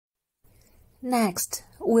Next,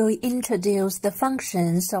 we'll introduce the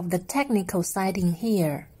functions of the technical setting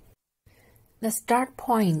here. The start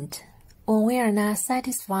point. When we are not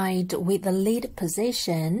satisfied with the lead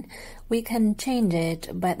position, we can change it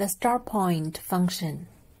by the start point function.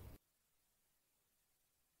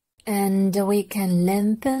 And we can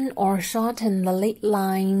lengthen or shorten the lead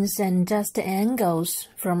lines and adjust the angles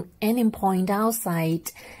from any point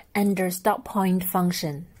outside under stop point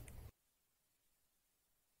function.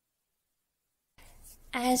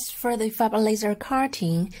 As for the fiber laser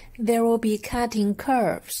cutting, there will be cutting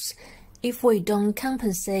curves. If we don't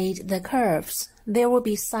compensate the curves, there will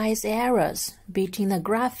be size errors between the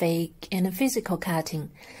graphic and the physical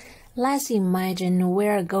cutting. Let's imagine we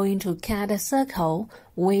are going to cut a circle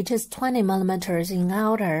which is 20 mm in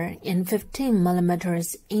outer and 15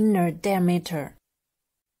 mm inner diameter.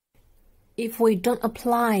 If we don't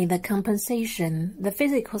apply the compensation, the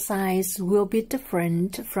physical size will be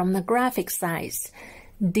different from the graphic size.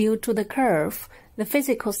 Due to the curve, the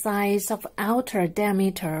physical size of outer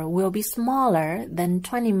diameter will be smaller than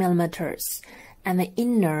 20 mm, and the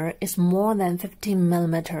inner is more than 15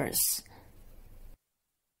 mm.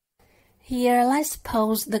 Here, let's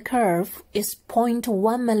suppose the curve is 0.1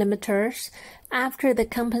 mm. After the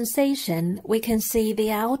compensation, we can see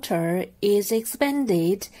the outer is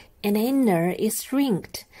expanded and the inner is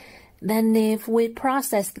shrinked. Then if we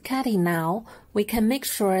process the cutting now, we can make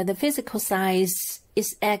sure the physical size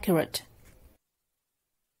is accurate.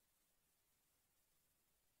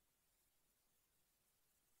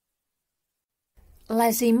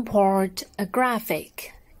 Let's import a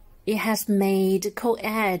graphic. It has made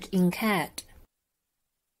co-ed in CAD.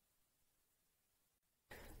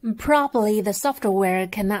 Probably the software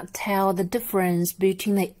cannot tell the difference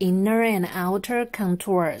between the inner and outer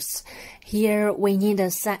contours. Here we need to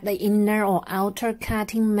set the inner or outer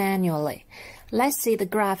cutting manually. Let's see the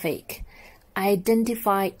graphic.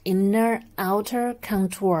 Identify inner outer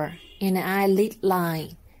contour in an eyelid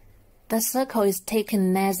line. The circle is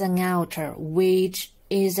taken as an outer, which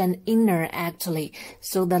is an inner actually,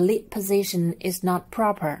 so the lid position is not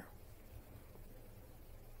proper.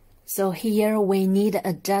 So here we need to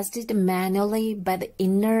adjust it manually by the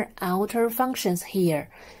inner-outer functions here.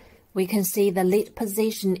 We can see the lid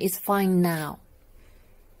position is fine now.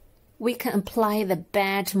 We can apply the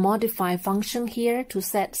batch modify function here to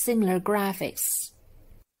set similar graphics.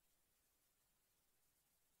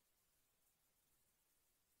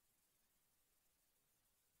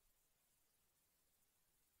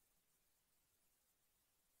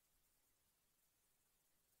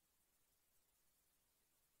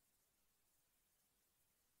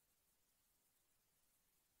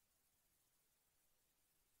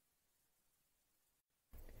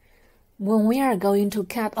 When we are going to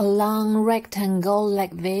cut a long rectangle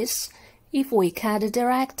like this, if we cut it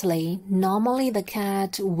directly, normally the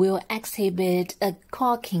cut will exhibit a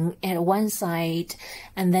caulking at one side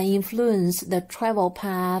and then influence the travel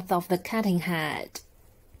path of the cutting head.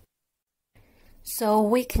 So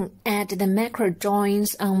we can add the macro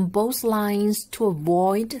joints on both lines to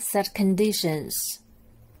avoid such conditions.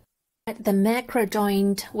 At the macro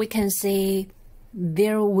joint, we can see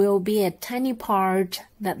there will be a tiny part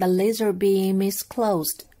that the laser beam is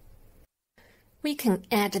closed. We can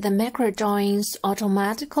add the macro joints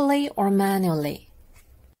automatically or manually.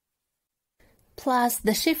 Plus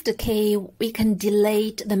the Shift key, we can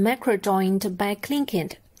delete the macro joint by clicking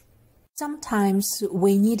it. Sometimes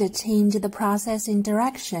we need to change the processing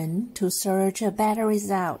direction to search a better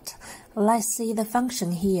result. Let's see the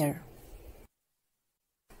function here.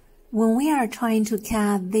 When we are trying to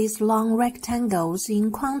cut these long rectangles in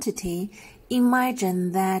quantity,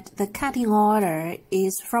 imagine that the cutting order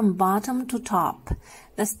is from bottom to top.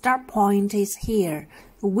 The start point is here,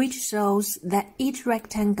 which shows that each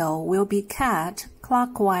rectangle will be cut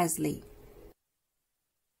clockwise.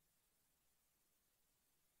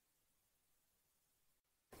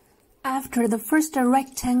 After the first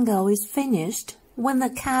rectangle is finished, when the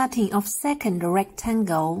cutting of second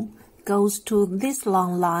rectangle goes to this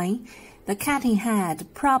long line, the cutting head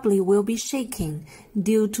probably will be shaking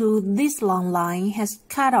due to this long line has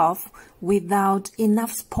cut off without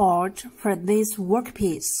enough support for this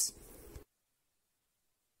workpiece.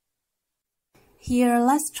 Here,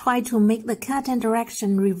 let's try to make the cutting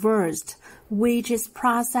direction reversed, which is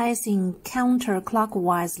processing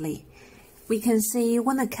counterclockwise. We can see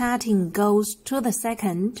when the cutting goes to the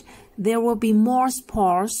second, there will be more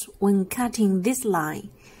supports when cutting this line.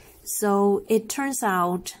 So it turns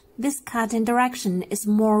out this cutting direction is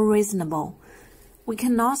more reasonable. We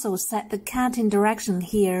can also set the cutting direction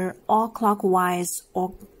here all clockwise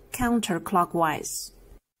or counterclockwise.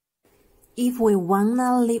 If we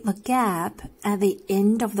wanna leave a gap at the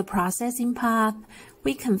end of the processing path,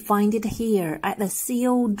 we can find it here at the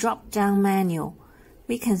Seal drop-down menu.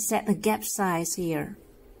 We can set the gap size here.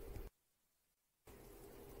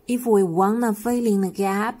 If we wanna fill in the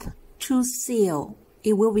gap, choose Seal.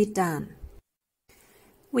 It will be done.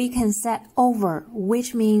 We can set over,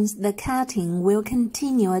 which means the cutting will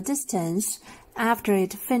continue a distance after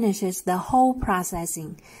it finishes the whole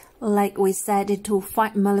processing. Like we set it to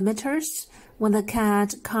 5 millimeters. When the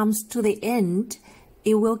cut comes to the end,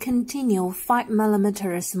 it will continue 5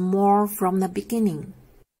 millimeters more from the beginning.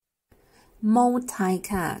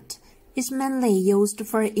 Multi-cut is mainly used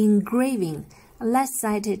for engraving. Let's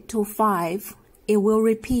set it to 5. It will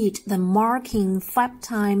repeat the marking 5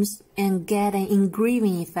 times and get an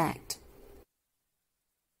engraving effect.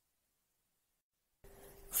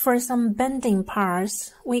 For some bending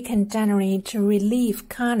parts, we can generate relief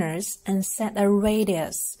corners and set a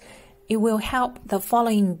radius. It will help the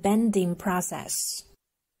following bending process.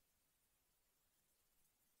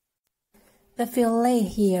 The fillet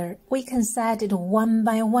here, we can set it one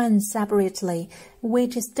by one separately,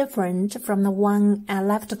 which is different from the one at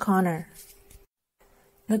left corner.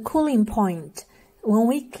 The cooling point. When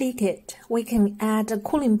we click it, we can add a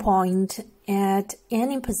cooling point at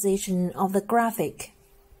any position of the graphic.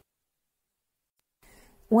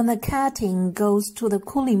 When the cutting goes to the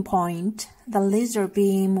cooling point, the laser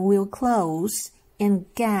beam will close and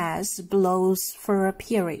gas blows for a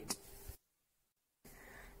period.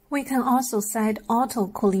 We can also set auto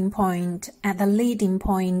cooling point at the leading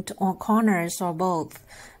point or corners or both.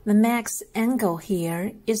 The max angle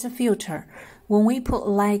here is a filter. When we put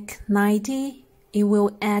like 90, it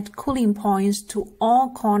will add cooling points to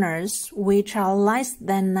all corners which are less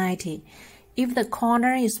than 90. If the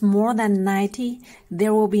corner is more than 90,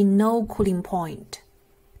 there will be no cooling point.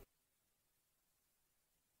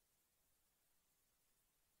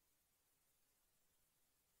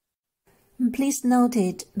 Please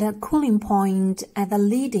note that cooling point at the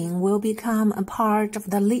leading will become a part of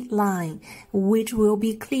the lead line, which will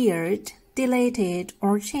be cleared, deleted,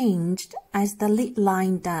 or changed as the lead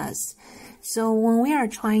line does. So when we are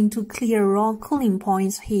trying to clear all cooling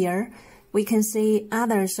points here, we can see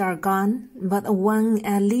others are gone, but one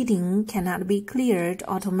at leading cannot be cleared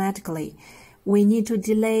automatically. We need to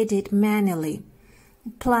delete it manually.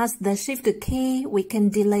 Plus the Shift key, we can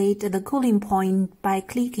delete the cooling point by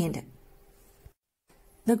clicking it.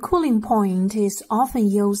 The cooling point is often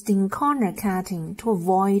used in corner cutting to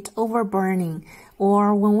avoid overburning,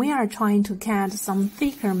 or when we are trying to cut some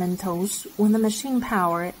thicker metals when the machine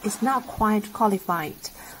power is not quite qualified,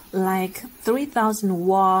 like 3000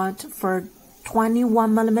 watt for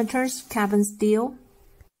 21 millimeters carbon steel.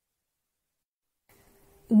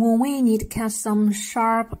 When we need to cut some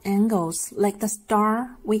sharp angles like the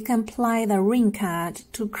star, we can apply the ring cut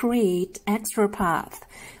to create extra path.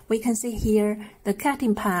 We can see here the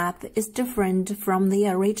cutting path is different from the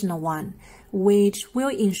original one, which will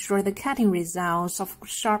ensure the cutting results of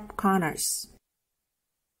sharp corners.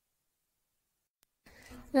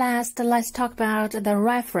 Last, let's talk about the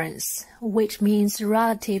reference, which means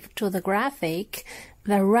relative to the graphic,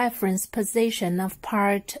 the reference position of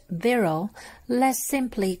part 0. Let's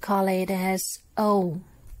simply call it as O.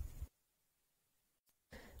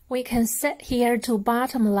 We can set here to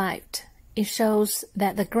bottom left. It shows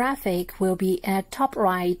that the graphic will be at top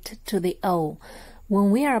right to the O. When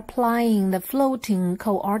we are applying the floating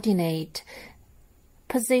coordinate,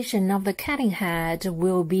 position of the cutting head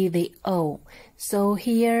will be the O. So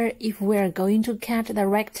here, if we are going to cut the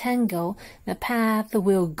rectangle, the path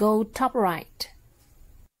will go top right.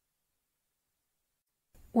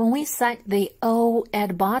 When we set the O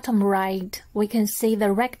at bottom right, we can see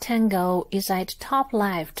the rectangle is at top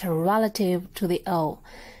left relative to the O.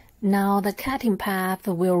 Now the cutting path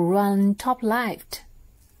will run top left.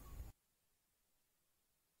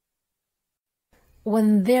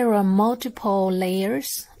 When there are multiple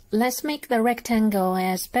layers, let's make the rectangle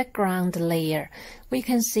as background layer. We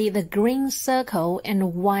can see the green circle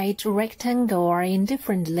and white rectangle are in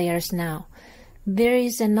different layers now. There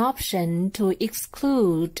is an option to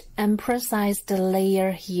exclude unprecise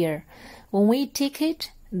layer here. When we tick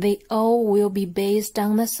it, the O will be based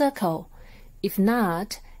on the circle. If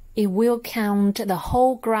not, it will count the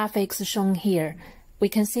whole graphics shown here. We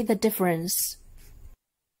can see the difference.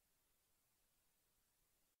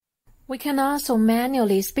 We can also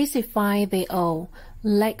manually specify the O.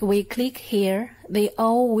 Like we click here, the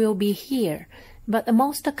O will be here. But the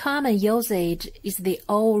most common usage is the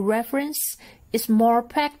O reference. It's more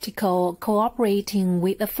practical cooperating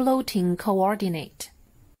with the floating coordinate.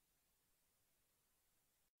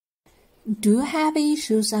 Do you have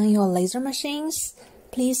issues on your laser machines?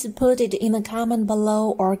 Please put it in the comment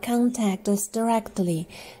below or contact us directly.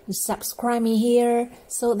 Subscribe me here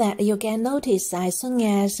so that you get notice as soon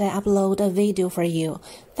as I upload a video for you.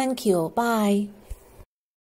 Thank you. Bye.